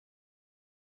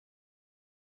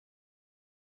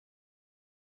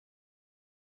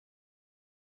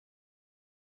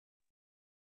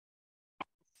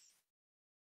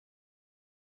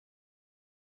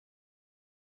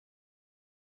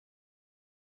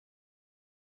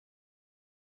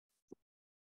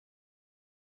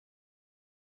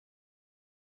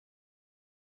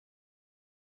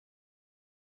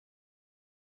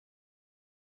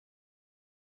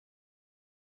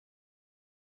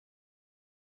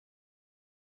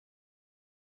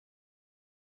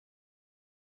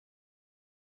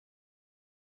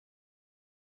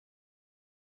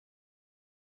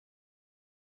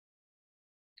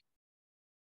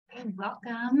Hey,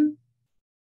 welcome.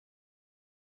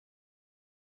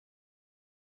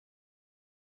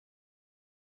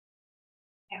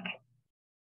 Okay,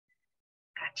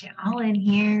 got you all in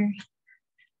here.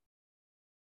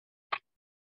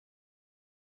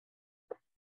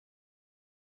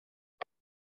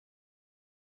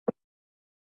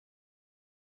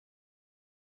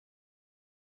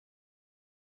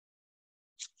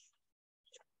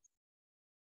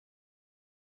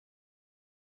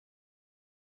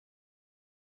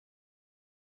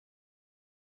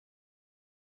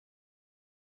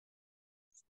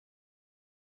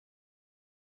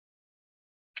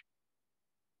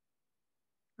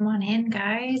 Come on in,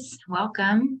 guys.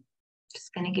 Welcome.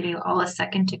 Just going to give you all a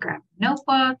second to grab a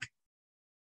notebook.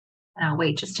 And I'll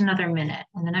wait just another minute,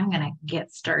 and then I'm going to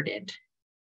get started.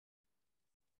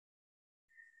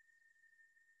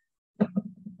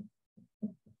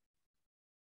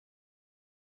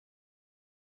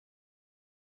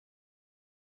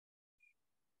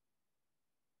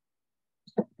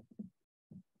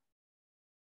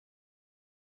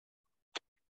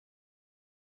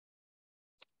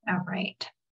 All right.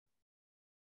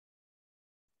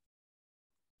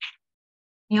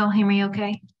 You all hear me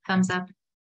okay? Thumbs up.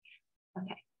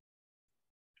 Okay.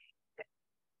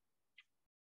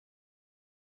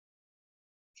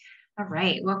 All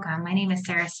right. Welcome. My name is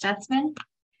Sarah Stutzman.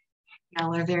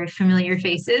 Y'all are very familiar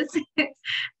faces.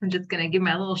 I'm just going to give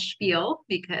my little spiel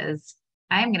because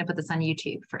I'm going to put this on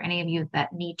YouTube for any of you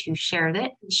that need to share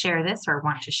this or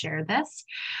want to share this.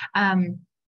 My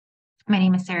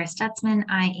name is Sarah Stutzman.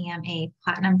 I am a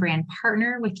platinum brand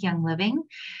partner with Young Living,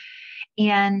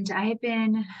 and I have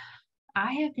been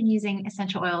using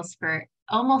essential oils for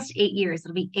almost 8 years.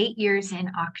 It'll be 8 years in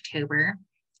October,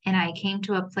 and I came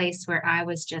to a place where I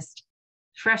was just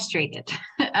frustrated.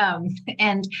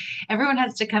 And everyone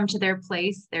has to come to their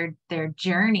place. Their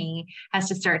journey has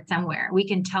to start somewhere. We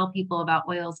can tell people about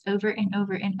oils over and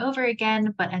over and over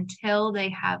again, but until they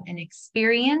have an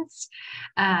experience,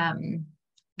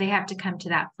 they have to come to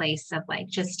that place of like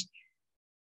just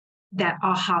that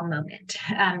aha moment.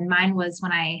 Mine was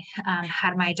when I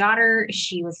had my daughter.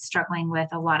 She was struggling with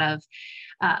a lot of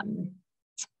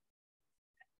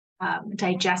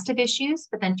digestive issues,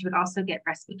 but then she would also get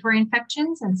respiratory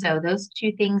infections. And so those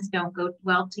two things don't go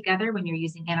well together when you're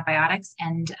using antibiotics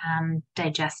and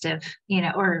digestive,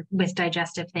 or with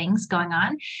digestive things going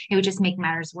on. It would just make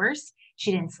matters worse.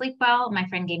 She didn't sleep well. My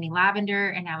friend gave me lavender,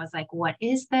 and I was like, what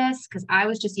is this? Because I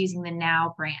was just using the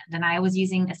Now brand, and I was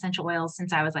using essential oils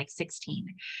since I was like 16.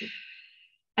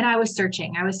 And I was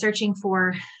searching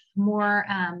for more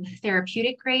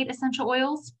therapeutic grade essential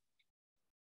oils,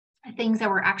 things that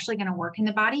were actually going to work in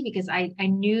the body, because I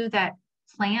knew that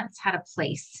plants had a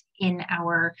place in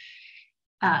our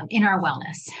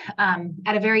wellness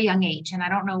at a very young age. And I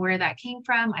don't know where that came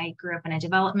from. I grew up in a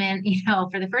development,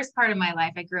 for the first part of my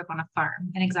life, I grew up on a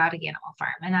farm, an exotic animal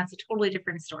farm, and that's a totally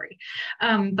different story.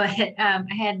 But I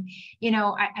had,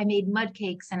 I made mud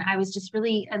cakes, and I was just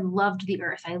I loved the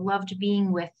earth. I loved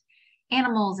being with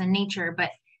animals and nature.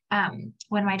 But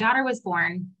when my daughter was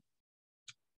born,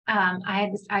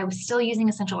 I was still using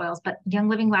essential oils, but Young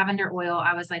Living lavender oil,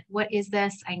 I was like, what is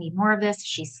this? I need more of this.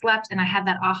 She slept, and I had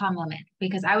that aha moment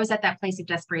because I was at that place of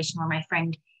desperation where my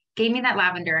friend gave me that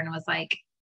lavender and was like,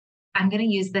 I'm going to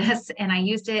use this. And I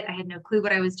used it. I had no clue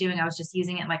what I was doing. I was just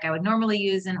using it like I would normally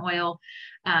use an oil.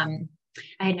 I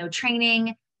had no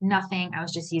training, nothing. I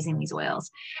was just using these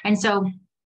oils. And so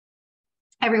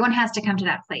everyone has to come to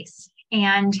that place.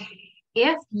 And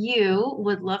if you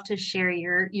would love to share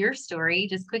your story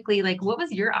just quickly, like what was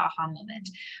your aha moment?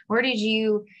 Where did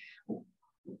you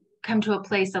come to a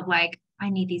place of like, I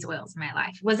need these oils in my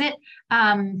life? Was it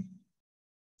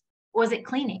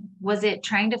cleaning? Was it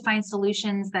trying to find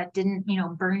solutions that didn't,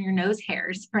 burn your nose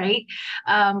hairs, right?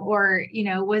 Or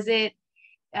was it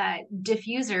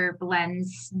diffuser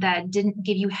blends that didn't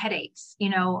give you headaches?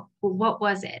 What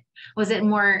was it? Was it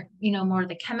more, more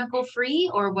the chemical free,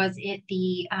 or was it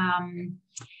the,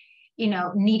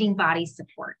 needing body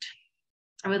support?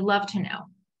 I would love to know,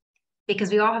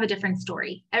 because we all have a different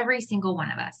story, every single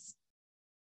one of us.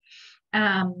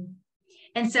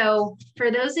 And so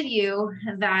for those of you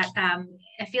that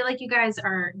I feel like you guys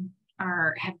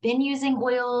have been using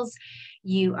oils,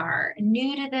 you are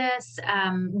new to this,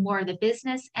 more the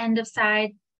business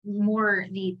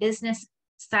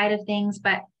side of things.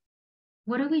 But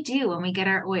what do we do when we get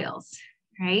our oils,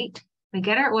 right? We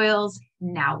get our oils,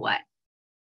 now what,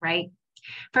 right?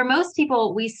 For most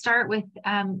people, we start with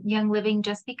Young Living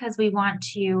just because we want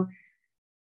to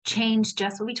change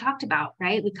just what we talked about,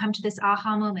 right? We come to this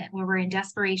aha moment where we're in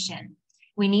desperation.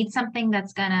 We need something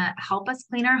that's going to help us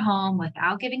clean our home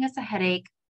without giving us a headache,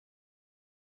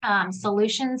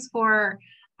 solutions for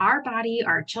our body,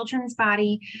 our children's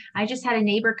body. I just had a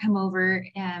neighbor come over.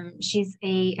 She's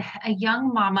a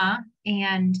young mama,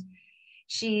 and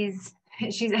she's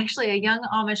actually a young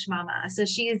Amish mama. So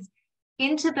she is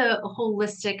into the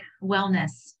holistic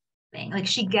wellness thing. Like,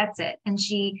 she gets it. And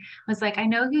she was like, I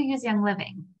know you use Young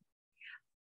Living.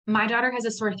 My daughter has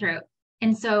a sore throat.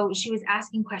 And so she was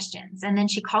asking questions. And then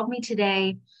she called me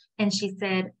today and she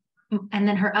said, and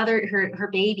then her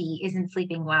baby isn't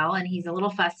sleeping well and he's a little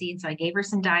fussy. And so I gave her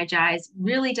some Digize,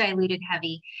 really diluted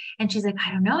heavy. And she's like,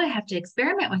 I don't know, I have to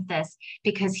experiment with this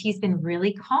because he's been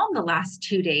really calm the last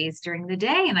 2 days during the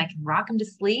day and I can rock him to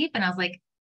sleep. And I was like,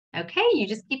 okay, you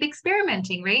just keep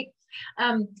experimenting, right?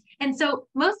 And so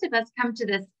most of us come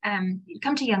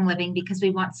to Young Living because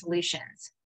we want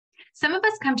solutions. Some of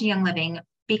us come to Young Living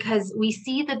because we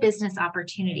see the business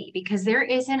opportunity, because there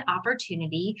is an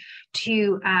opportunity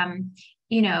to,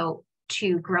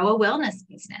 to grow a wellness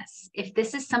business. If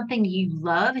this is something you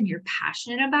love and you're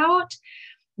passionate about,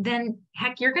 then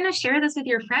heck, you're going to share this with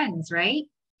your friends, right?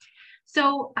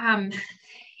 So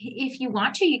if you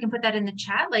want to, you can put that in the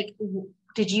chat. Like,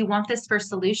 did you want this for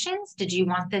solutions? Did you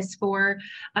want this for,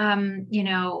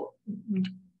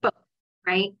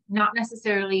 right? Not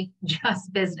necessarily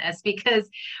just business, because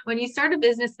when you start a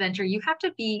business venture, you have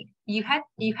to be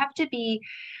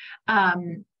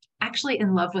actually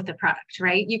in love with the product,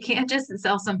 right? You can't just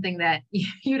sell something that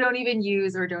you don't even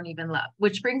use or don't even love,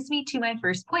 which brings me to my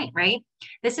first point, right?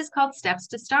 This is called Steps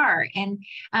to Star. And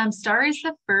Star is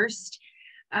the first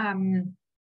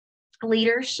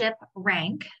leadership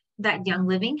rank that Young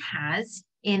Living has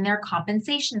in their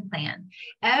compensation plan.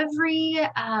 Every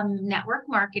network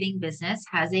marketing business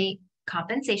has a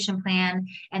compensation plan,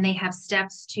 and they have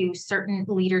steps to certain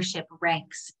leadership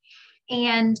ranks.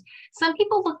 And some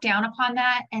people look down upon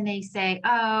that and they say,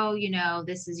 oh,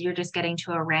 you're just getting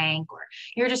to a rank, or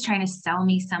you're just trying to sell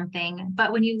me something.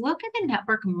 But when you look at the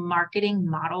network marketing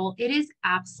model, it is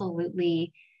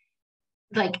absolutely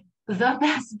like the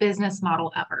best business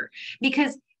model ever,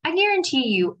 because I guarantee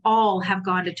you all have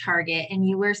gone to Target and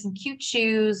you wear some cute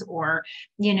shoes, or,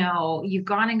 you've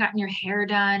gone and gotten your hair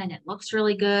done and it looks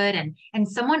really good. And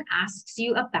someone asks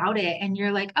you about it and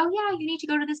you're like, oh yeah, you need to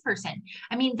go to this person.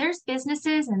 I mean, there's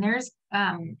businesses and there's,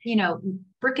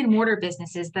 brick and mortar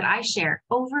businesses that I share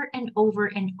over and over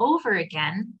and over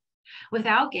again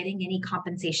without getting any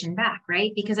compensation back,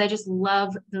 right? Because I just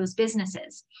love those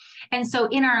businesses. And so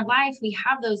in our life, we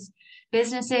have those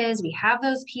businesses, we have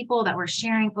those people that we're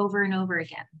sharing over and over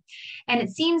again. And it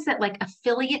seems that like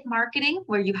affiliate marketing,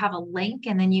 where you have a link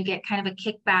and then you get kind of a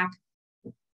kickback,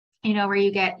 where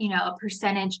you get, a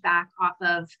percentage back off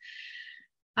of,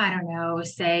 I don't know,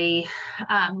 say,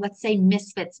 let's say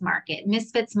Misfits Market.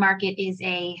 Misfits Market is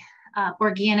a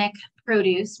organic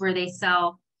produce where they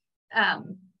sell,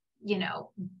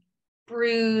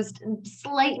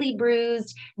 slightly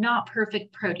bruised, not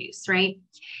perfect produce, right?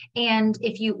 And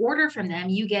if you order from them,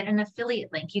 you get an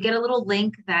affiliate link. You get a little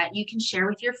link that you can share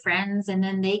with your friends, and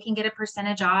then they can get a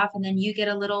percentage off, and then you get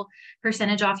a little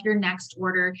percentage off your next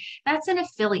order. That's an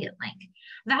affiliate link.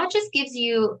 That just gives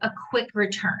you a quick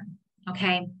return,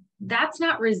 okay? That's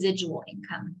not residual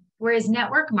income. Whereas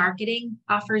network marketing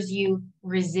offers you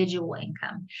residual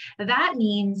income. That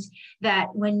means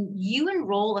that when you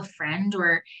enroll a friend,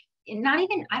 or I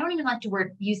don't even like to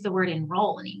use the word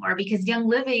enroll anymore, because Young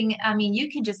Living, I mean, you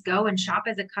can just go and shop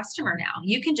as a customer now.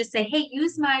 You can just say, hey,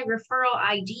 use my referral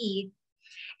ID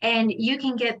and you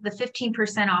can get the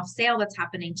 15% off sale that's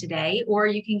happening today, or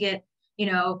you can get,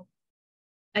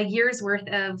 a year's worth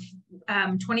of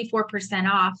 24%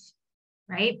 off,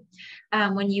 right?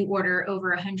 When you order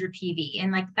over 100 PV,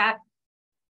 and like that,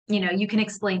 you can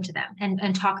explain to them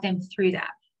and talk them through that.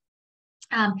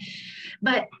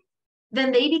 But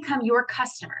then they become your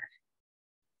customer.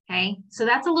 Okay. So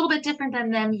that's a little bit different than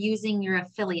them using your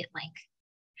affiliate link,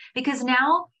 because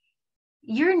now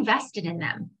you're invested in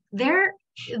them. They're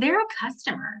a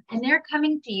customer and they're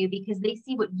coming to you because they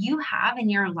see what you have in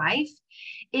your life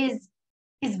is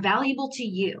valuable to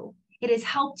you. It has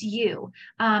helped you.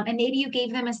 And maybe you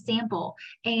gave them a sample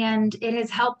and it has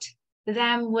helped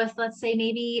them with, let's say,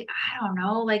 maybe, I don't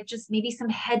know, like just maybe some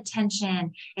head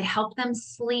tension. It helped them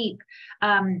sleep.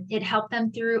 It helped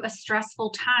them through a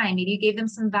stressful time. Maybe you gave them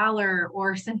some valor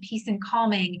or some peace and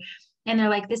calming. And they're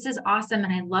like, this is awesome.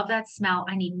 And I love that smell.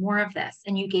 I need more of this.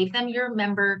 And you gave them your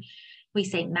we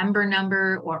say member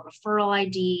number or referral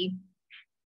ID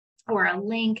or a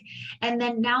link. And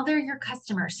then now they're your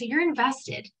customer. So you're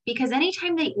invested, because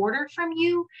anytime they order from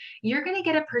you, you're going to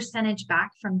get a percentage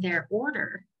back from their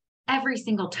order every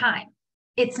single time.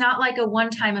 It's not like a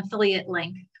one-time affiliate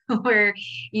link where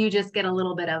you just get a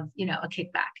little bit of, a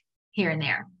kickback here and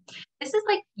there. This is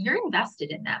like you're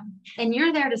invested in them and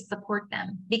you're there to support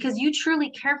them because you truly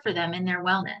care for them and their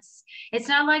wellness. It's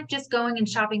not like just going and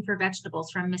shopping for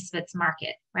vegetables from Misfits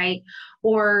Market, right?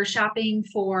 Or shopping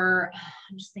for,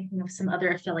 I'm just thinking of some other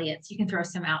affiliates. You can throw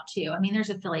some out too. I mean, there's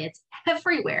affiliates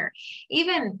everywhere.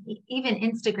 Even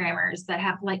Instagrammers that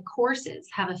have like courses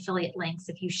have affiliate links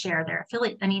if you share their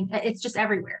affiliate. I mean, it's just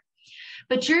everywhere.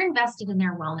 But you're invested in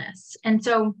their wellness. And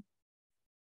so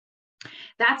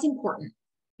that's important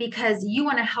because you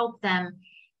want to help them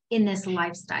in this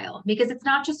lifestyle because it's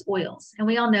not just oils. And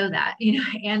we all know that,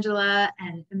 Angela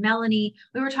and Melanie,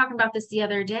 we were talking about this the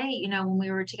other day, when we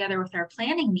were together with our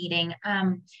planning meeting.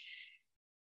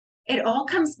 It all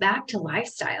comes back to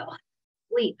lifestyle,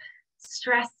 sleep,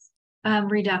 stress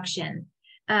reduction.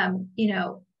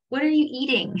 What are you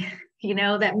eating,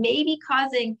 that may be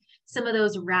causing some of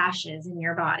those rashes in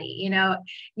your body.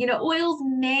 Oils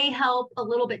may help a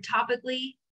little bit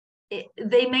topically.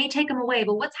 They may take them away,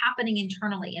 but what's happening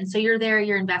internally? And so you're there,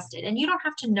 you're invested, and you don't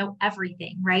have to know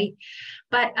everything, right?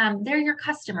 But they're your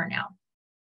customer now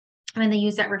when they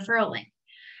use that referral link.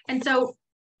 And so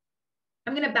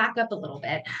I'm going to back up a little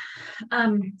bit.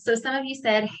 So some of you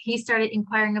said you started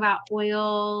inquiring about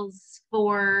oils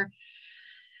for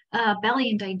belly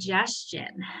and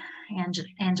digestion.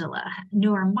 Angela,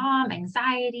 newer mom,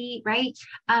 anxiety, right?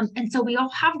 And so we all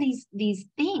have these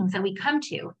things that we come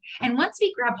to. And once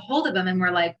we grab hold of them and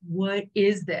we're like, what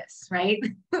is this, right?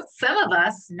 Some of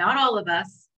us, not all of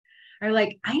us, are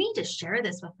like, I need to share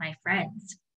this with my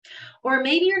friends. Or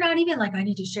maybe you're not even like, I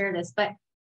need to share this, but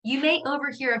you may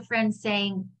overhear a friend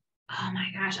saying, oh my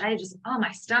gosh,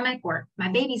 my stomach, or my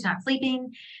baby's not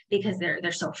sleeping because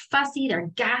they're so fussy, they're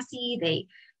gassy,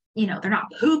 they're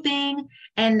not pooping,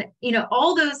 and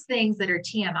all those things that are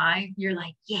TMI, you're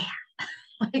like, yeah,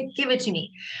 like, give it to me.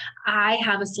 I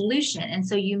have a solution. And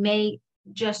so you may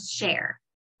just share,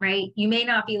 right? You may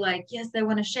not be like, yes, I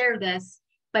want to share this,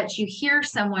 but you hear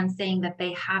someone saying that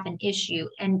they have an issue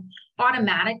and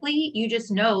automatically you just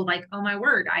know, like, oh my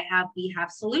word, we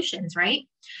have solutions, right?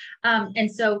 And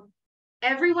so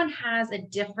everyone has a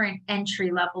different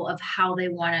entry level of how they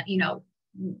want to,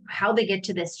 how they get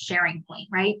to this sharing point,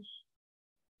 right?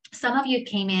 Some of you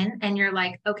came in and you're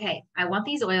like, okay, I want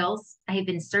these oils. I have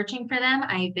been searching for them.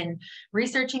 I've been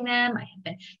researching them.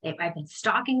 I've been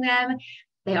stalking them.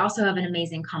 They also have an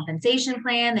amazing compensation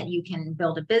plan that you can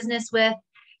build a business with,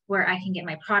 where I can get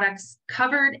my products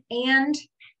covered and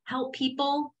help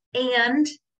people and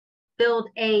build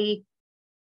a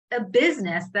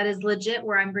business that is legit,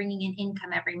 where I'm bringing in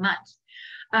income every month.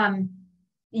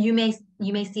 You may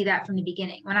see that from the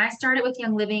beginning. When I started with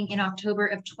Young Living in October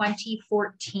of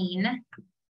 2014,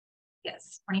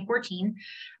 yes, 2014,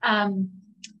 I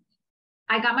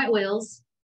got my oils.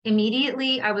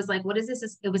 Immediately, I was like, what is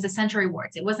this? It was Essential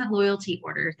Rewards. It wasn't loyalty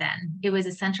order then. It was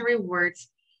Essential Rewards,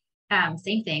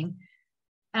 same thing.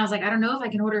 And I was like, I don't know if I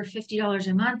can order $50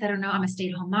 a month. I don't know. I'm a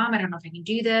stay-at-home mom. I don't know if I can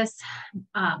do this.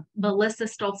 Melissa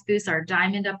Stoltz-Boos, our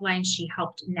diamond upline, she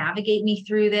helped navigate me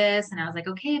through this. And I was like,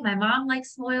 okay, my mom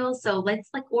likes oils, so let's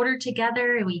order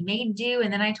together. And we made do.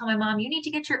 And then I told my mom, you need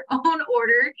to get your own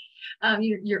order,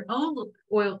 your own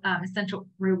oil Essential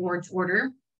Rewards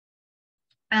order.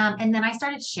 And then I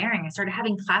started sharing. I started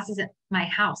having classes at my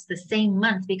house the same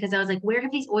month because I was like, where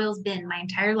have these oils been my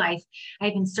entire life?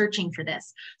 I've been searching for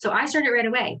this. So I started right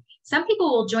away. Some people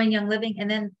will join Young Living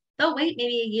and then they'll wait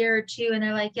maybe a year or two and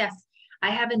they're like, yes, I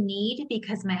have a need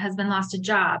because my husband lost a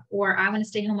job, or I want to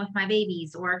stay home with my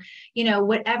babies, or,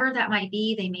 whatever that might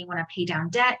be. They may want to pay down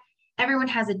debt. Everyone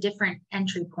has a different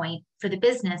entry point for the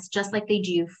business, just like they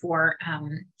do for,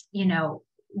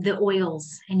 the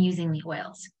oils and using the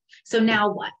oils. So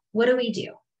now what? What do we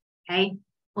do? Okay.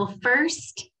 Well,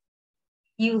 first,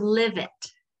 you live it.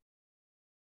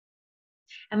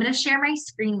 I'm going to share my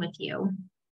screen with you.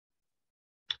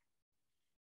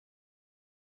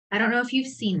 I don't know if you've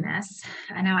seen this.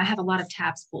 I know I have a lot of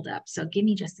tabs pulled up, so give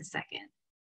me just a second.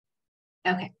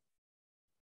 Okay.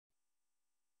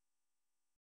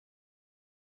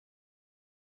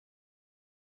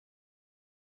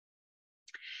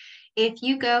 If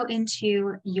you go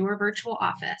into your virtual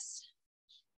office,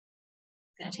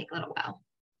 it's going to take a little while.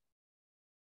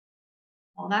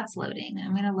 While that's loading,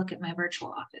 I'm going to look at my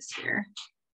virtual office here.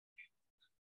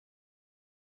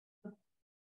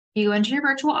 You go into your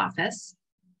virtual office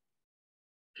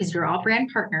because you're all brand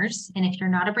partners. And if you're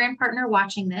not a brand partner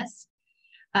watching this,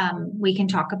 we can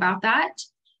talk about that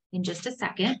in just a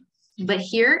second. But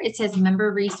here it says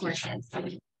member resources.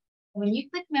 When you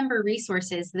click member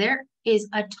resources, there is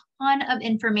a ton of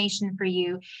information for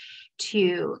you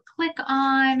to click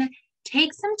on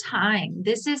take some time.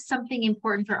 This is something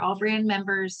important for all brand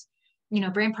members,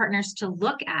 brand partners to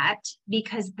look at,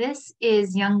 because this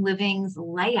is Young Living's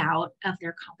layout of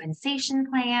their compensation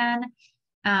plan.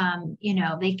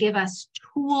 They give us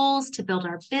tools to build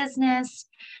our business.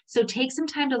 So take some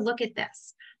time to look at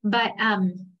this. But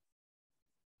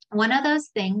one of those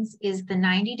things is the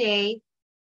 90-day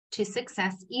to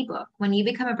success ebook. When you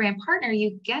become a brand partner,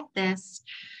 you get this.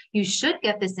 You should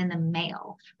get this in the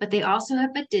mail, but they also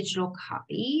have a digital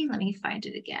copy. Let me find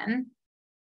it again.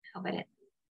 How about it?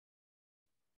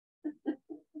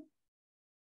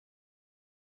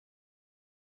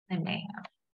 I may have.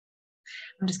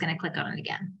 I'm just going to click on it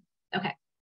again. Okay.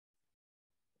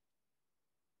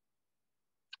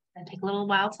 It's going to take a little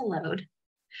while to load,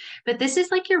 but this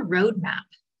is like your roadmap.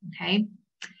 Okay.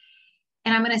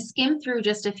 And I'm going to skim through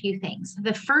just a few things.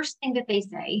 The first thing that they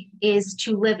say is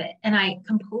to live it. And I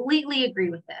completely agree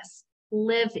with this.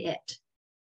 Live it.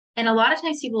 And a lot of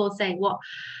times people will say, well,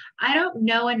 I don't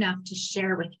know enough to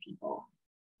share with people.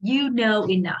 You know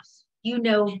enough. You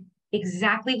know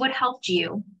exactly what helped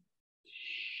you.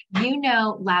 You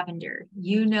know lavender.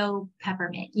 You know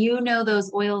peppermint. You know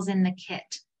those oils in the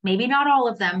kit. Maybe not all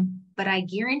of them, but I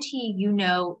guarantee you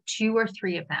know 2 or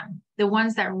 3 of them, the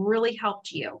ones that really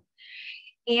helped you.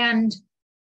 And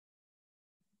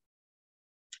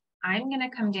I'm going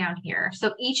to come down here.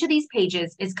 So each of these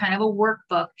pages is kind of a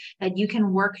workbook that you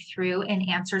can work through and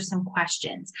answer some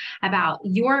questions about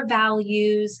your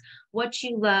values, what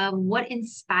you love, what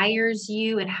inspires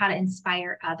you, and how to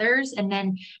inspire others. And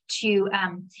then to,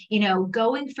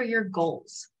 going for your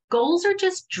goals. Goals are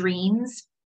just dreams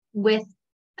with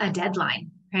a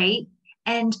deadline, right?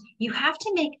 And you have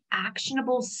to make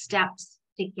actionable steps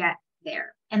to get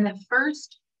there. And the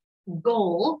first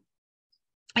goal,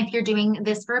 if you're doing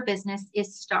this for a business,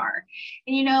 is STAR.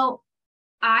 And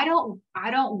I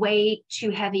don't weigh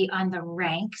too heavy on the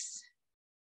ranks.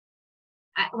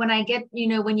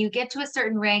 When you get to a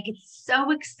certain rank, it's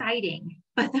so exciting.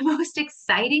 But the most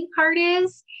exciting part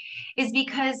is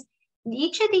because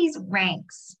each of these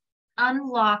ranks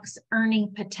unlocks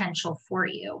earning potential for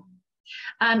you.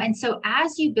 And so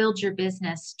as you build your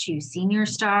business to senior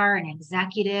star and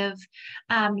executive,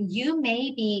 you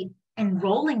may be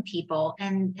enrolling people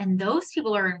and those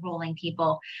people are enrolling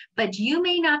people, but you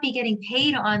may not be getting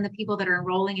paid on the people that are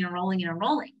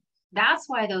enrolling. That's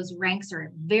why those ranks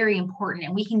are very important.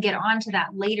 And we can get onto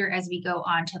that later as we go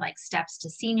on to like steps to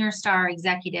senior star,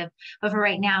 executive. But for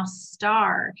right now,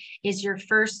 star is your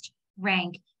first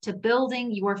rank to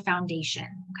building your foundation.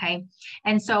 Okay.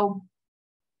 And so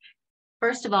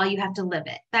first of all, you have to live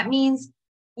it. That means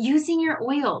using your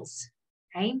oils,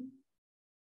 okay?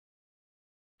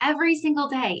 Every single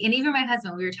day. And even my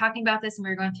husband, we were talking about this and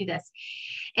we were going through this.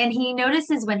 And he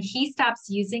notices when he stops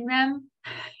using them,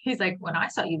 he's like, when I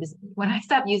stop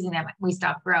using them, we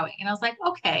stop growing. And I was like,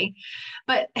 okay.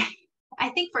 But I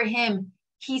think for him,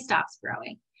 he stops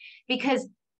growing because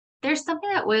there's something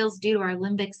that oils do to our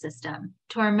limbic system,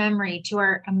 to our memory, to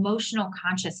our emotional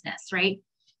consciousness, right?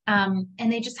 And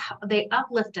they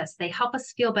uplift us. They help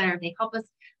us feel better. They help us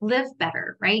live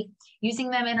better, right? Using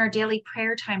them in our daily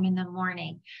prayer time in the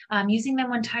morning, using them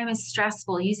when time is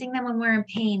stressful, using them when we're in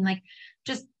pain. Like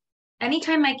just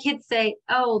anytime my kids say,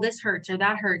 oh, this hurts or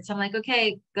that hurts, I'm like,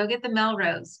 okay, go get the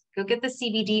Melrose, go get the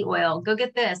CBD oil, go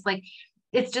get this. Like,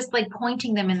 it's just like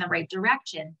pointing them in the right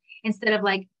direction instead of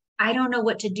like, I don't know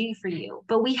what to do for you,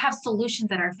 but we have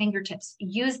solutions at our fingertips.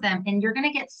 Use them and you're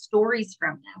going to get stories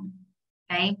from them.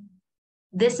 Okay.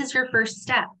 This is your first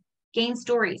step. Gain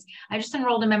stories. I just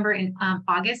enrolled a member in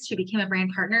August who became a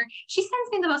brand partner. She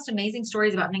sends me the most amazing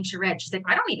stories about Ningxia Red. She's like,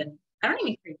 I don't even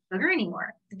crave sugar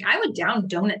anymore. Like, I would down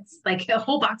donuts, like a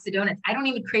whole box of donuts. I don't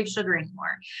even crave sugar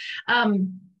anymore.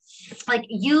 Like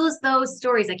use those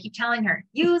stories. I keep telling her,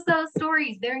 use those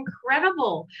stories. They're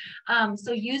incredible.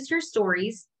 So use your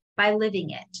stories by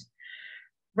living it.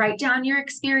 Write down your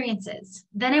experiences.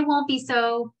 Then it won't be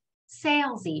so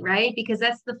salesy, right? Because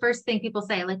that's the first thing people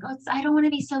say, like, oh, I don't want to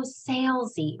be so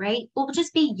salesy, right? Well,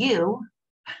 just be you,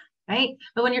 right?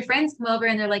 But when your friends come over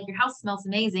and they're like, your house smells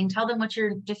amazing, tell them what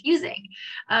you're diffusing.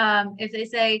 If they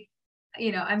say,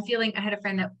 I had a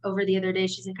friend that over the other day,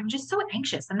 she's like, I'm just so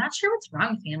anxious. I'm not sure what's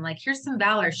wrong with me. I'm like, here's some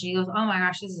Valor. She goes, oh my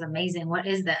gosh, this is amazing. What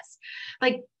is this?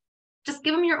 Like, just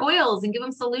give them your oils and give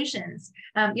them solutions.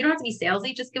 You don't have to be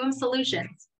salesy, just give them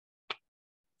solutions.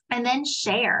 And then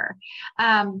share.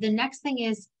 The next thing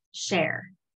is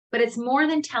share, but it's more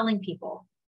than telling people.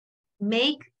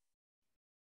 Make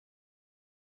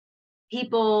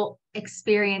people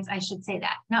experience, I should say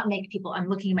that, not make people, I'm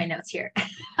looking at my notes here.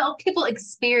 Help people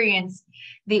experience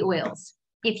the oils.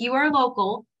 If you are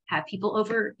local, have people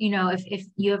over, if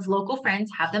you have local friends,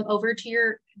 have them over to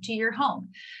your home.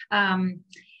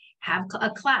 Have a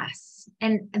class.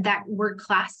 And that word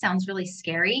class sounds really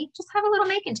scary. Just have a little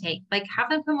make and take, like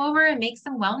have them come over and make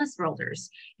some wellness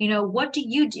rollers. What do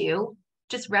you do?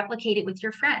 Just replicate it with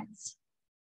your friends.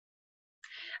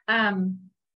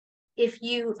 If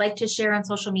you like to share on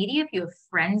social media, if you have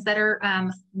friends that are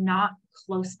not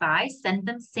close by, send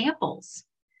them samples.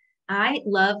 I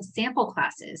love sample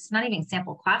classes, not even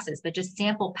sample classes, but just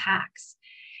sample packs.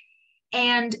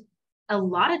 And a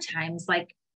lot of times,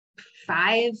 like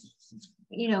five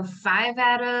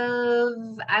out of,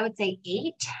 I would say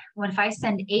 8, if I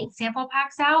send 8 sample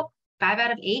packs out, 5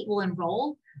 out of 8 will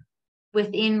enroll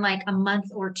within like a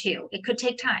month or 2. It could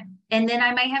take time. And then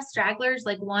I might have stragglers,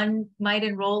 like one might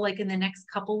enroll like in the next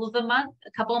couple of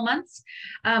months.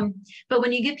 But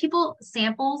when you give people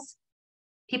samples,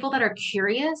 people that are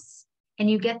curious, and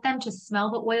you get them to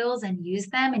smell the oils and use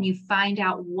them, and you find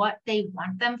out what they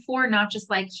want them for, not just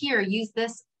like, here, use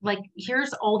this, like,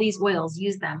 here's all these oils,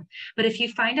 use them. But if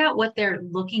you find out what they're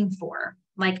looking for,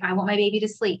 like, I want my baby to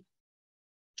sleep,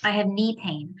 I have knee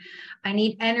pain, I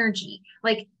need energy,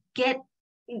 like get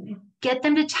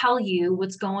them to tell you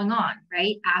what's going on,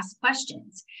 right? Ask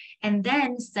questions, and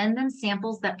then send them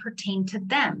samples that pertain to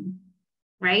them,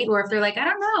 right? Or if they're like, I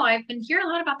don't know, I've been hearing a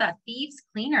lot about that thieves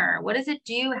cleaner. What does it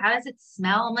do? How does it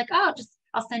smell? I'm like, oh,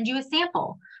 I'll send you a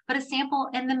sample. Put a sample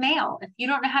in the mail. If you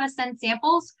don't know how to send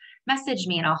samples, message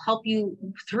me and I'll help you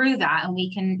through that. And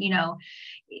we can,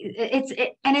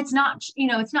 it's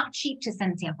not cheap to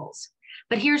send samples.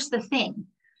 But here's the thing.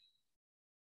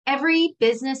 Every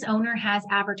business owner has an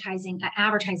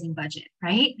advertising budget,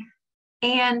 right?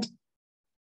 And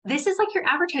this is like your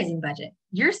advertising budget.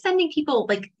 You're sending people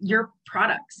like your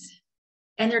products,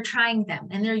 and they're trying them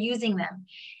and they're using them.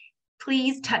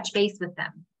 Please touch base with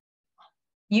them.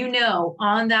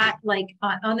 On that, like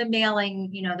on the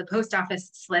mailing, the post office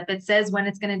slip, it says when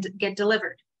it's going to get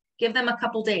delivered. Give them a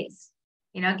couple days,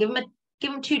 give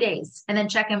them 2 days, and then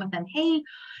check in with them. Hey,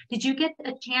 did you get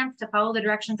a chance to follow the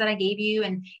directions that I gave you,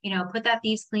 and put that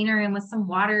thieves cleaner in with some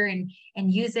water and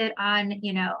use it on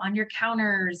your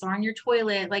counters or on your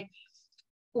toilet? Like,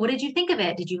 what did you think of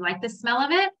it? Did you like the smell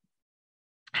of it?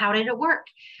 How did it work?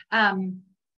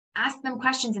 Ask them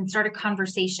questions and start a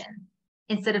conversation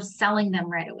instead of selling them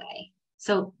right away.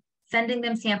 So sending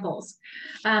them samples,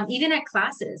 even at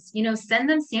classes, send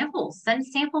them samples, send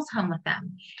samples home with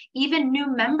them. Even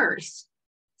new members,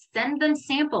 send them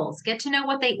samples, get to know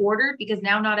what they ordered, because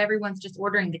now not everyone's just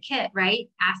ordering the kit, right?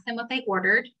 Ask them what they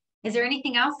ordered. Is there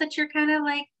anything else that you're kind of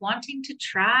like wanting to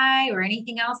try, or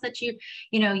anything else that you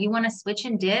want to switch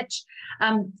and ditch?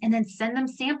 And then send them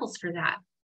samples for that.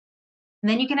 And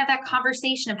then you can have that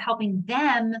conversation of helping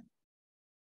them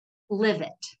live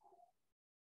it,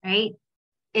 right?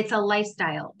 It's a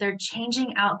lifestyle. They're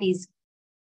changing out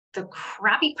the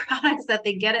crappy products that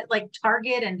they get at like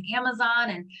Target and Amazon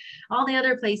and all the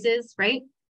other places, right?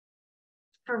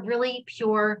 For really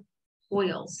pure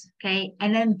oils, okay?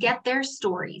 And then get their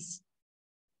stories.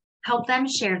 Help them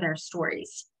share their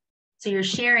stories. So you're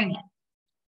sharing it.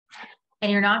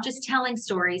 And you're not just telling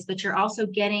stories, but you're also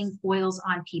getting oils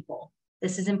on people.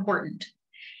 This is important.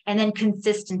 And then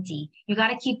consistency. You got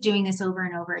to keep doing this over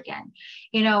and over again.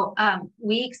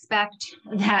 We expect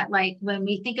that, like, when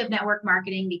we think of network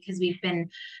marketing, because we've been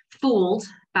fooled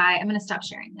by, I'm going to stop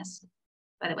sharing this,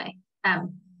 by the way.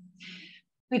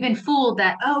 We've been fooled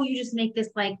that, oh, you just make this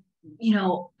like,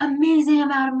 amazing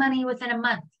amount of money within a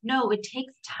month. No, it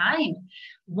takes time.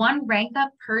 1 rank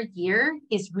up per year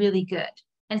is really good.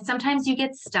 And sometimes you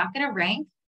get stuck in a rank,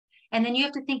 and then you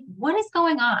have to think, what is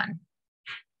going on?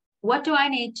 What do I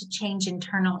need to change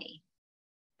internally?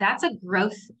 That's a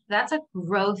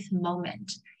growth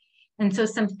moment. And so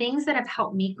some things that have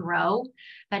helped me grow,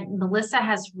 that Melissa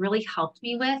has really helped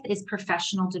me with, is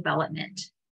professional development.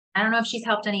 I don't know if she's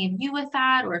helped any of you with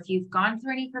that, or if you've gone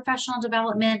through any professional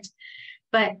development,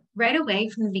 but right away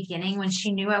from the beginning, when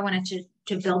she knew I wanted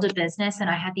to build a business and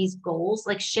I had these goals,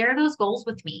 like, share those goals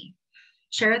with me.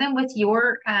 Share them with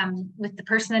with the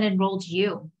person that enrolled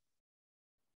you.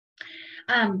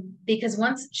 Because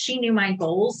once she knew my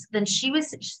goals, then she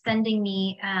was sending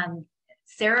me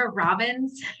Sarah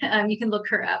Robbins. You can look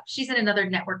her up. She's in another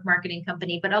network marketing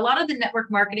company, but a lot of the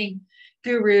network marketing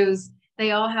gurus,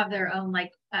 they all have their own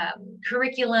like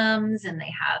curriculums, and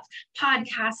they have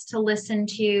podcasts to listen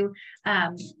to.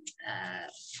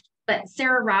 But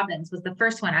Sarah Robbins was the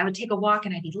first one. I would take a walk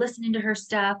and I'd be listening to her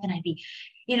stuff, and I'd be,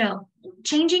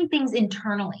 changing things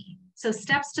internally. So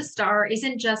steps to star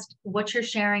isn't just what you're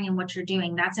sharing and what you're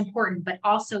doing. That's important, but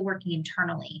also working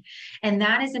internally. And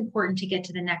that is important to get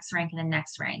to the next rank and the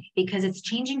next rank, because it's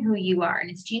changing who you are and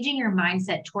it's changing your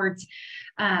mindset towards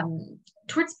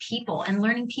people and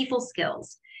learning people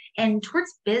skills, and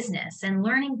towards business and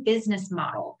learning business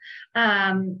model.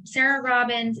 Sarah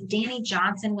Robbins, Danny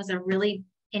Johnson was a really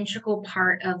integral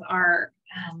part of our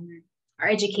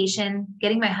education.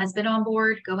 Getting my husband on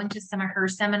board, going to some of her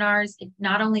seminars, it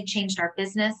not only changed our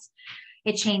business,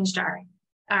 it changed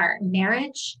our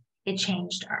marriage, it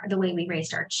changed the way we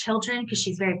raised our children, because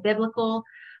she's very biblical,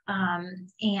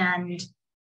 and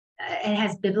it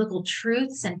has biblical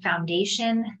truths and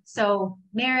foundation. So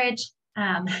marriage,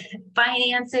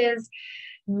 finances,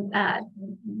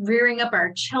 rearing up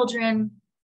our children.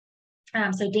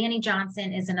 So Danny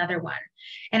Johnson is another one.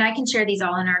 And I can share these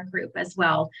all in our group as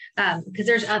well, because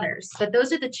there's others, but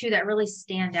those are the two that really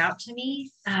stand out to me.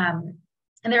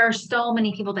 And there are so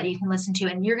many people that you can listen to,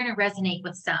 and you're going to resonate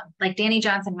with some. Like Danny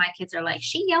Johnson, my kids are like,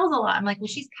 she yells a lot. I'm like, well,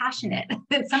 she's passionate.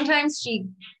 And sometimes she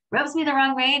rubs me the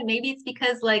wrong way. And maybe it's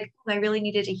because like I really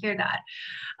needed to hear that.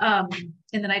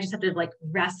 And then I just have to like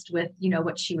rest with,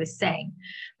 what she was saying.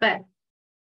 But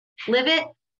live it,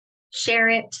 share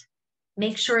it.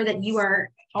 Make sure that you are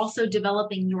also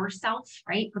developing yourself,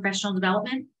 right? Professional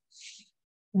development.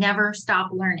 Never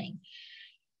stop learning.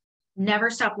 Never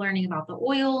stop learning about the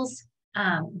oils,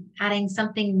 adding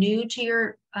something new to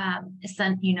your,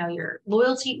 your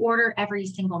loyalty order every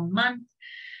single month.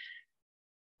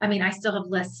 I mean, I still have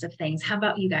lists of things. How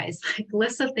about you guys? Like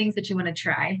lists of things that you want to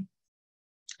try.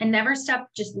 And never stop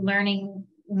just learning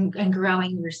and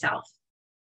growing yourself.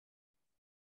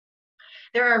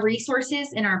 There are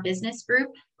resources in our business group,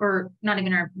 or not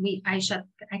even I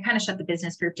kind of shut the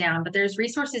business group down, but there's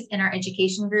resources in our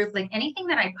education group. Like anything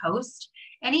that I post,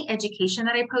 any education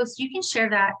that I post, you can share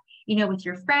that, with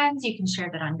your friends. You can share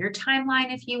that on your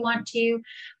timeline if you want to,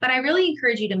 but I really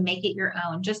encourage you to make it your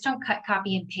own. Just don't cut,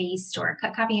 copy and paste, or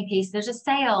cut, copy and paste. There's a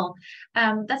sale.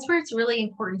 That's where it's really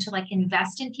important to like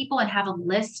invest in people and have a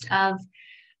list of,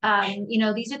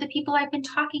 these are the people I've been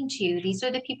talking to. These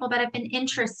are the people that have been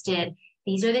interested.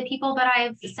 These are the people that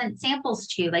I've sent samples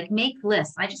to. Like make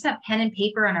lists. I just have pen and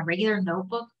paper on a regular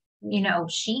notebook,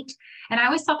 sheet. And I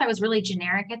always thought that was really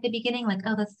generic at the beginning. Like,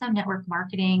 oh, that's so network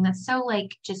marketing. That's so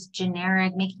like just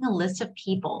generic, making a list of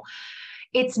people.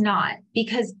 It's not,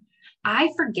 because I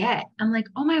forget. I'm like,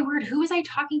 oh my word, who was I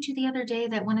talking to the other day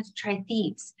that wanted to try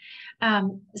thieves?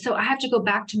 So I have to go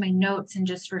back to my notes and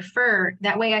just refer.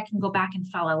 That way I can go back and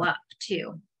follow up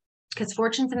too, because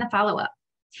fortune's in the follow-up.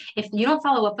 If you don't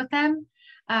follow up with them,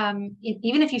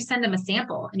 even if you send them a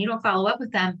sample and you don't follow up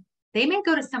with them, they may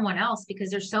go to someone else, because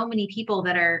there's so many people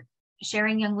that are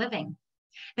sharing Young Living.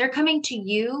 They're coming to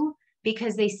you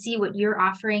because they see what you're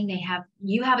offering.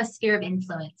 You have a sphere of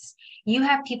influence. You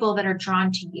have people that are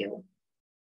drawn to you.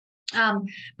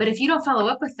 But if you don't follow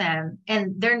up with them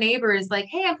and their neighbor is like,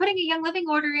 hey, I'm putting a Young Living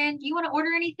order in. Do you want to order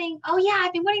anything? Oh yeah,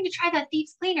 I've been wanting to try that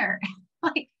Thieves Cleaner.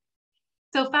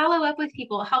 So follow up with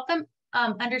people, help them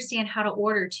understand how to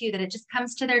order too, that it just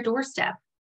comes to their doorstep,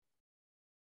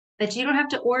 that you don't have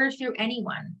to order through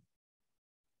anyone.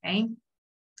 Okay.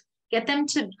 Get them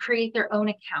to create their own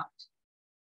account,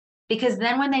 because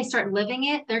then when they start living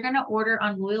it, they're going to order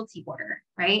on loyalty order,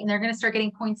 right? And they're going to start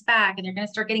getting points back, and they're going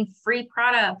to start getting free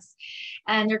products,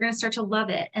 and they're going to start to love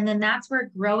it. And then that's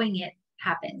where growing it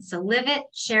happens. So live it,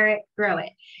 share it, grow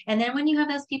it. And then when you have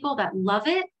those people that love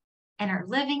it and are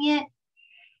living it,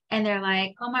 and they're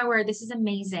like, oh my word, this is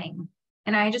amazing.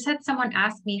 And I just had someone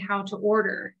ask me how to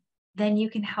order. Then you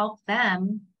can help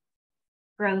them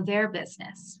grow their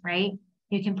business, right?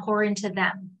 You can pour into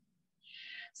them.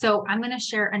 So I'm going to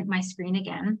share my screen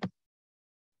again.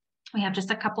 We have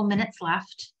just a couple minutes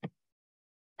left.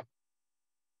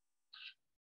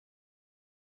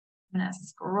 I'm going to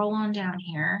scroll on down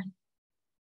here.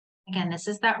 Again, this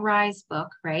is that Rise book,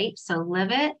 right? So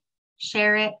live it,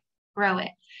 share it, grow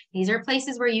it. These are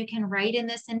places where you can write in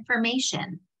this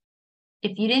information.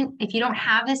 If you don't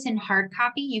have this in hard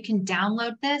copy, you can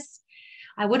download this.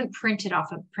 I wouldn't print it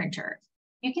off a printer.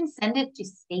 You can send it to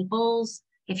Staples.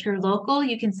 If you're local,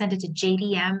 you can send it to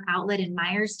JDM outlet in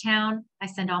Myerstown. I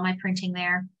send all my printing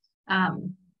there.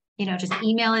 Just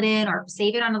email it in or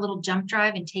save it on a little jump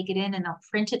drive and take it in, and they'll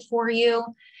print it for you.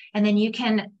 And then you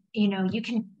can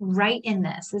write in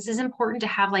this. This is important to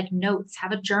have like notes,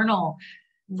 have a journal,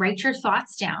 write your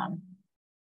thoughts down.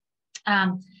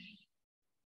 I'm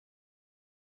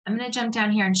going to jump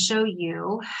down here and show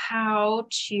you how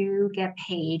to get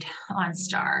paid on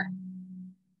Star.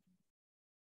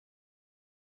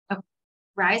 Okay.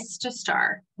 Rise to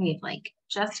Star. We have like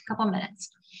just a couple minutes.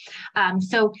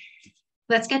 So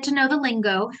let's get to know the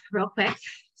lingo real quick.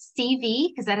 CV,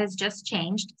 because that has just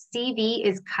changed. CV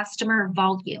is customer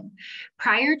volume.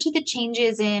 Prior to the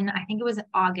changes in, I think it was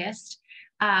August,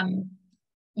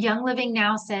 Young Living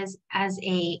now says as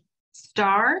a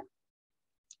star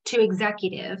to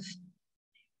executive,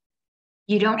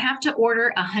 you don't have to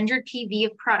order 100 PV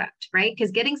of product, right?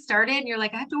 Because getting started, you're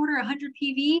like, I have to order 100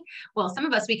 PV. Well, some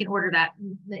of us, we can order that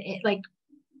like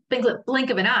blink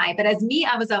of an eye. But as me,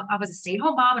 I was a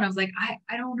stay-at-home mom, and I was like,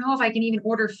 I don't know if I can even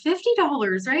order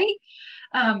 $50, right?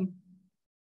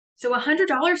 So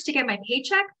 $100 to get my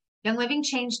paycheck. Young Living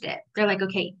changed it. They're like,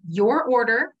 okay, your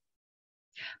order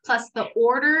plus the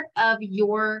order of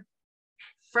your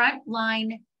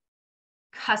frontline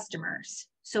customers.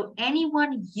 So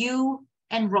anyone you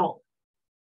enroll,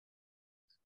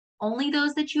 only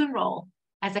those that you enroll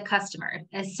as a customer.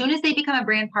 As soon as they become a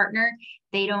brand partner,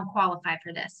 they don't qualify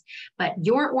for this. But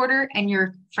your order and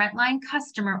your frontline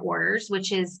customer orders,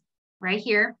 which is right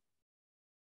here,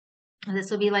 this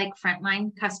will be like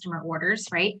frontline customer orders,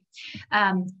 right?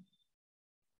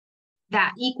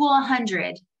 That equal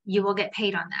 100, you will get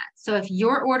paid on that. So if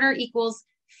your order equals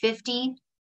 50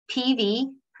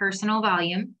 PV, personal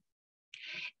volume,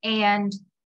 and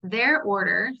their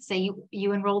order, say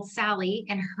you enrolled Sally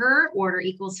and her order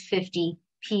equals 50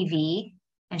 PV,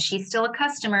 and she's still a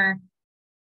customer,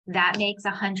 that makes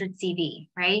 100 CV,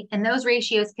 right? And those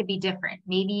ratios could be different.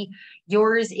 Maybe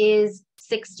yours is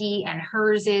 60 and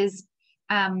hers is,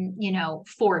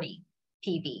 40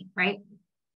 PV, right?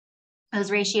 Those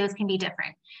ratios can be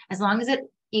different as long as it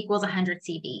equals 100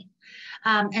 CV.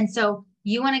 And so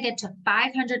you want to get to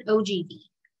 500 OGV.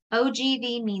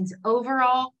 OGV means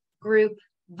overall group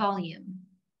volume.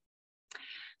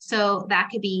 So that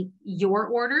could be your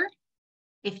order.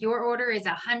 If your order is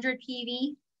 100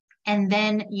 PV, and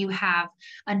then you have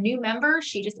a new member,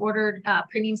 she just ordered a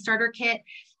premium starter kit,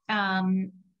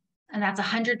 and that's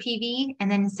 100 PV.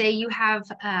 And then say you have,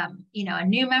 a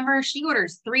new member, she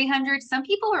orders 300. Some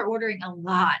people are ordering a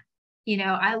lot.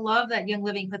 I love that Young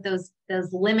Living put those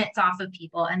limits off of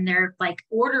people, and they're like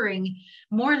ordering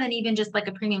more than even just like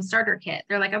a premium starter kit.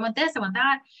 They're like, I want this, I want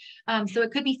that. So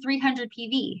it could be 300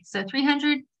 PV. So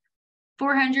 300,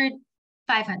 400,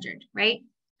 500, right?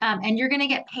 And you're going to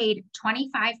get paid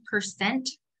 25%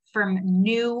 from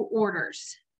new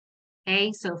orders.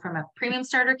 Okay, so from a premium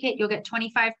starter kit, you'll get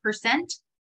 25%.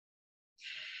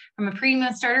 From a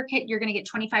premium starter kit, you're going to get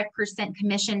 25%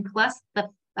 commission plus the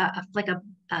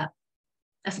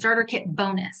a starter kit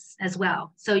bonus as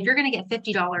well. So you're going to get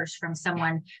 $50 from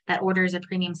someone that orders a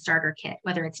premium starter kit,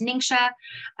 whether it's Ningxia,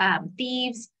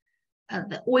 Thieves,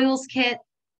 the oils kit.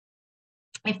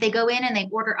 If they go in and they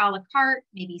order a la carte,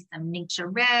 maybe some Ningxia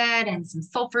Red and some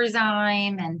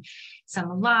Sulfurzyme and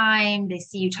some lime, they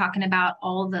see you talking about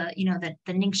all the,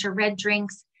 the Ningxia Red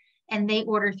drinks, and they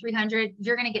order 300,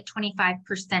 you're going to get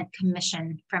 25%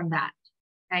 commission from that,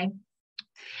 okay?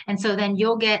 And so then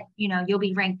you'll get, you'll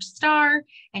be ranked star,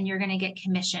 and you're going to get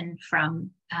commission from,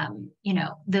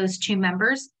 those two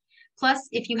members. Plus,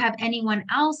 if you have anyone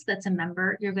else that's a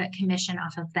member, you'll get commission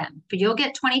off of them. But you'll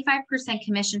get 25%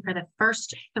 commission for the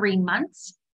first 3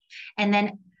 months. And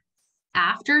then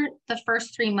after the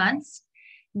first 3 months,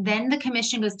 then the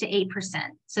commission goes to 8%.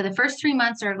 So the first 3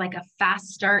 months are like a fast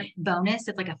start bonus.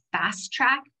 It's like a fast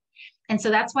track. And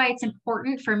so that's why it's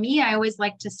important for me. I always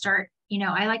like to start,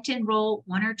 I like to enroll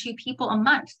 1 or 2 people a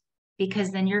month,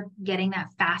 because then you're getting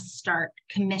that fast start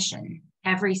commission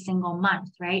every single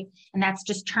month, right? And that's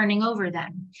just turning over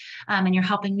them. And you're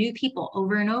helping new people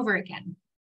over and over again.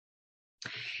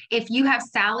 If you have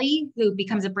Sally who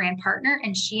becomes a brand partner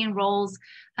and she enrolls,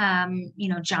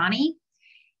 Johnny,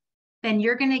 then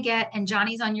you're going to get, and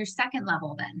Johnny's on your second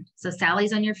level then. So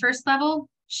Sally's on your first level.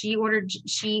 She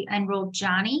enrolled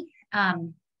Johnny.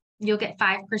 You'll get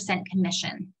 5%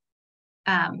 commission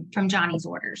from Johnny's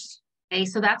orders. Okay,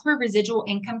 so that's where residual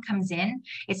income comes in.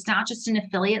 It's not just an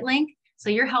affiliate link. So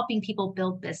you're helping people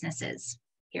build businesses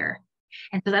here.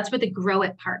 And so that's where the grow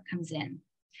it part comes in.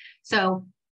 So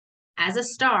as a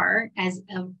star, as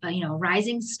a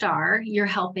rising star, you're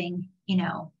helping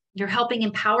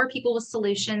empower people with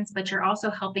solutions, but you're also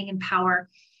helping empower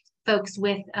folks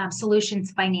with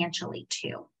solutions financially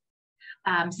too.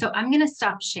 So I'm going to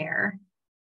stop share.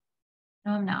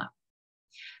 No, I'm not.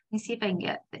 Let me see if I can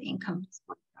get the income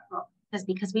disclosure.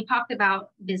 Because we talked about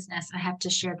business, I have to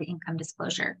share the income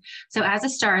disclosure. So as a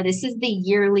star, this is the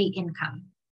yearly income.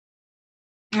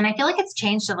 And I feel like it's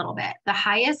changed a little bit. The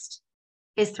highest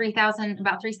is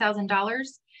about $3,000.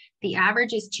 The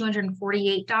average is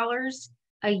 $248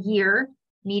 a year.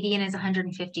 Median is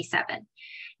 $157.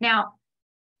 Now,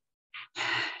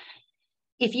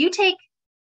 if you take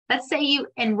Let's say you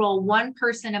enroll one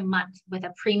person a month with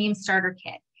a premium starter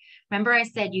kit. Remember I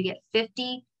said you get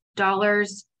 $50,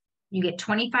 you get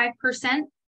 25%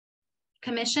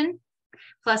 commission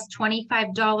plus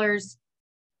 $25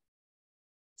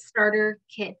 starter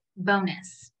kit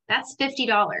bonus. That's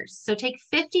 $50. So take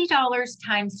 $50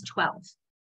 times 12.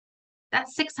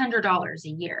 That's $600 a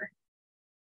year.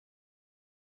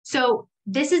 So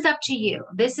this is up to you.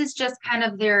 This is just kind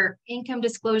of their income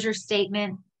disclosure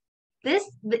statement.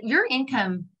 Your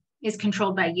income is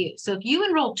controlled by you. So if you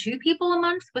enroll 2 people a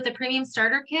month with a premium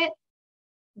starter kit,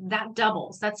 that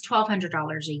doubles. That's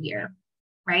 $1,200 a year,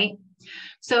 right?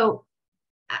 So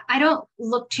I don't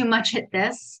look too much at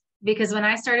this because when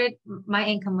I started, my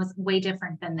income was way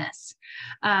different than this.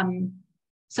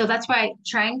 So that's why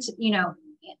trying to,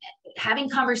 having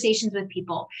conversations with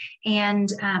people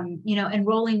and,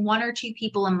 enrolling 1 or 2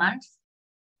 people a month,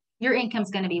 your income's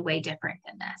going to be way different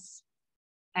than this.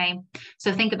 Okay.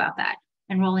 So think about that.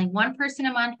 Enrolling 1 person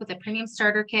a month with a premium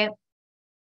starter kit,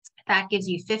 that gives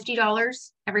you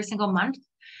 $50 every single month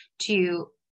to,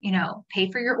 pay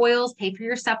for your oils, pay for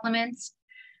your supplements,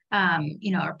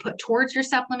 or put towards your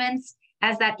supplements.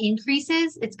 As that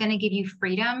increases, it's going to give you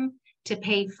freedom to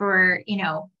pay for,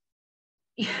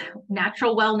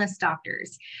 natural wellness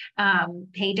doctors,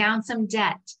 pay down some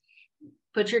debt,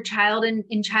 put your child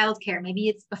in childcare. Maybe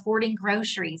it's affording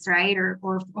groceries, right?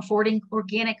 Or affording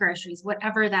organic groceries,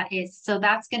 whatever that is. So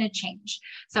that's going to change.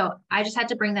 So I just had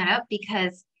to bring that up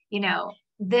because,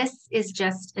 this is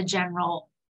just a general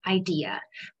idea,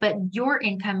 but your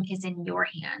income is in your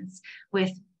hands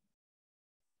with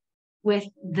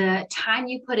the time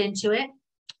you put into it,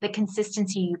 the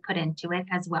consistency you put into it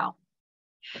as well.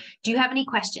 Do you have any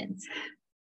questions?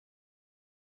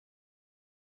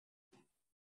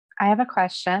 I have a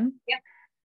question. Yeah.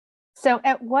 So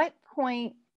at what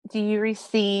point do you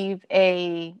receive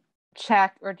a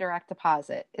check or direct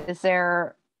deposit? Is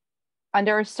there,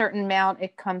 under a certain amount,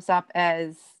 it comes up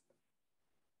as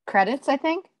credits, I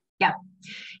think? Yeah.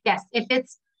 Yes.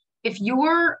 If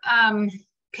your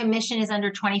commission is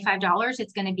under $25,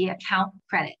 it's going to be account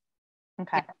credit.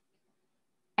 Okay.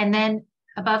 And then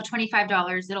above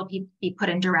 $25, it'll be put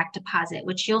in direct deposit,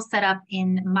 which you'll set up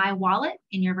in My Wallet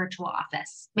in your virtual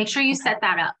office. Make sure you set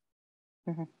that up.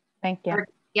 Mm-hmm. Thank you.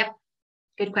 Yep.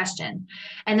 Good question.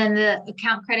 And then the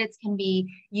account credits can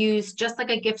be used just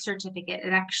like a gift certificate.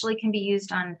 It actually can be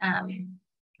used on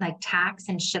like tax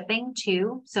and shipping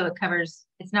too. So it covers,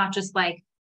 it's not just like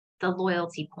the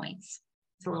loyalty points.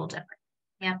 It's a little different.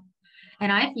 Yeah.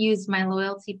 And I've used my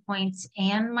loyalty points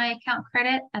and my account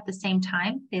credit at the same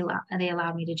time. They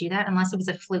allowed me to do that, unless it was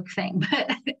a fluke thing,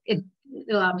 but it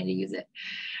allowed me to use it.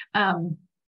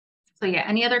 So yeah,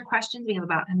 any other questions? We have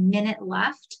about a minute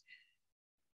left.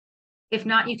 If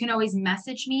not, you can always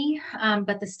message me.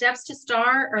 But the steps to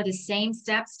star are the same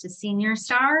steps to senior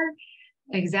star,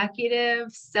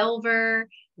 executive, silver.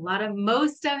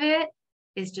 Most of it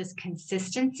is just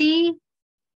consistency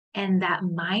and that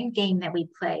mind game that we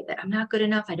play, that I'm not good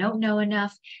enough, I don't know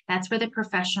enough. That's where the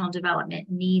professional development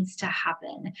needs to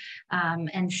happen.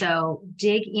 And so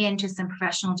dig into some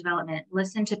professional development,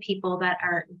 listen to people that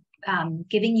are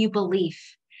giving you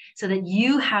belief, so that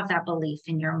you have that belief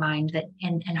in your mind that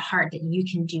and heart that you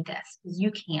can do this, because you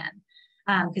can.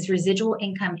 Because residual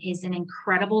income is an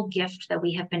incredible gift that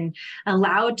we have been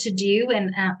allowed to do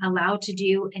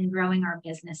in growing our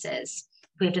businesses.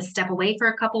 We have to step away for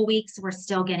a couple of weeks, we're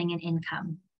still getting an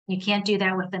income. You can't do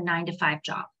that with a 9-to-5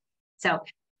 job. So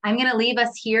I'm going to leave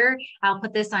us here. I'll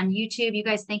put this on YouTube. You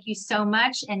guys, thank you so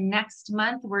much. And next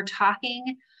month, we're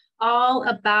talking all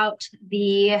about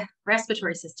the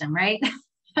respiratory system, right?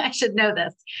 I should know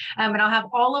this. And I'll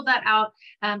have all of that out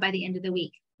by the end of the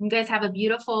week. You guys have a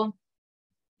beautiful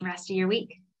rest of your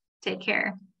week. Take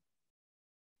care.